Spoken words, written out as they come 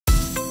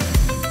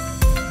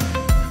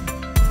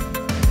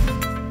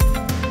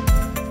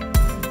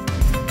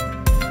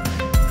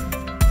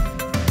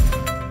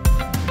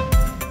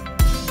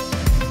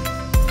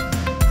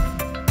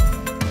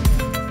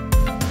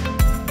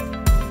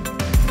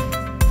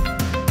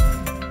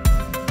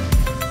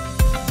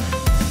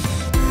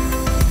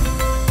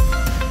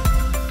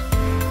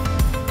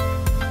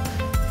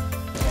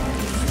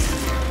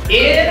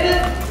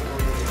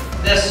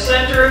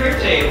center of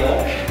your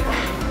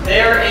table,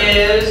 there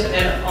is an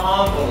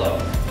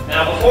envelope.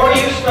 Now before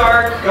you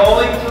start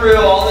going through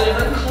all the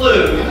different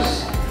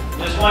clues,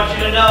 just want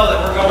you to know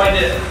that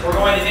we're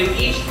going to do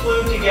each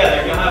clue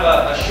together. You'll have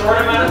a short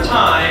amount of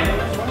time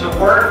to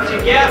work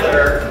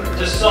together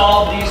to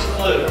solve these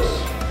clues.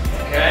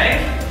 Okay?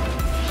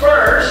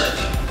 First,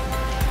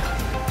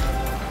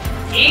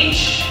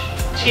 each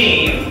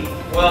team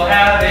will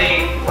have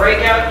a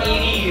Breakout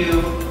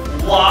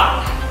EDU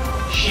lock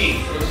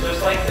sheet. It's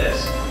just like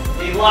this.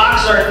 The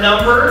locks are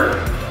numbered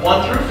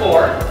 1 through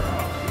 4,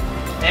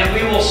 and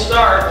we will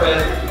start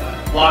with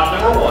lock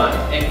number 1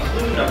 and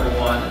clue number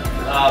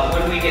 1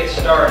 when we get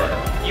started.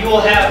 You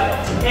will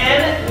have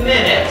 10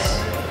 minutes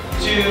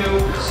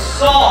to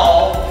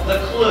solve the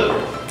clue.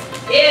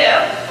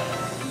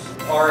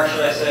 If, or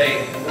should I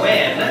say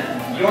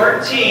when,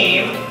 your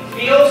team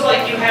feels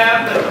like you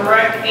have the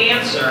correct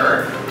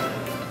answer,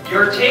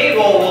 your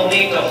table will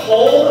need to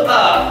hold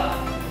up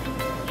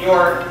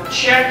your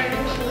check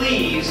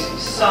please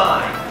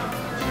sign.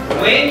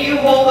 When you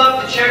hold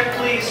up the check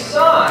please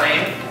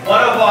sign,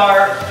 one of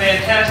our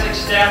fantastic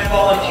staff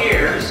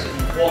volunteers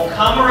will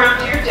come around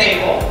to your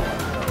table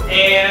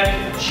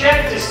and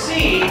check to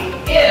see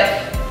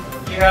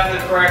if you have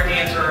the correct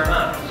answer or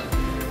not.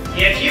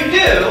 If you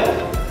do,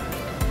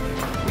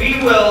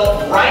 we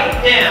will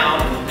write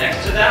down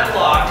next to that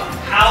lock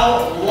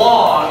how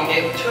long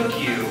it took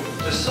you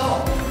to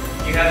solve.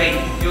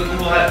 You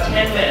will have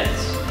 10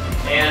 minutes,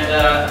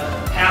 and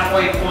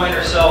halfway point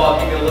or so, I'll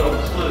give you a little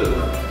clue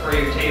for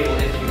your table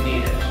if you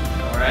need it.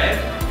 All right?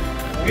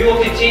 We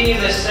will continue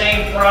the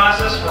same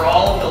process for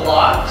all of the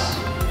locks.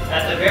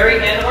 At the very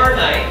end of our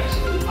night,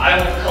 I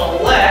will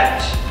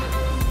collect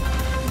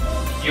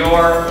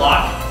your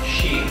lock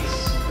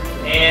sheets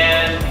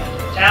and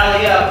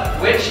tally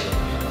up which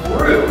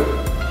group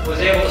was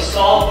able to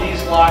solve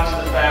these locks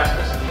the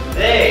fastest.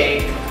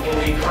 They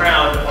will be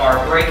crowned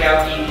our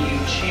Breakout EDU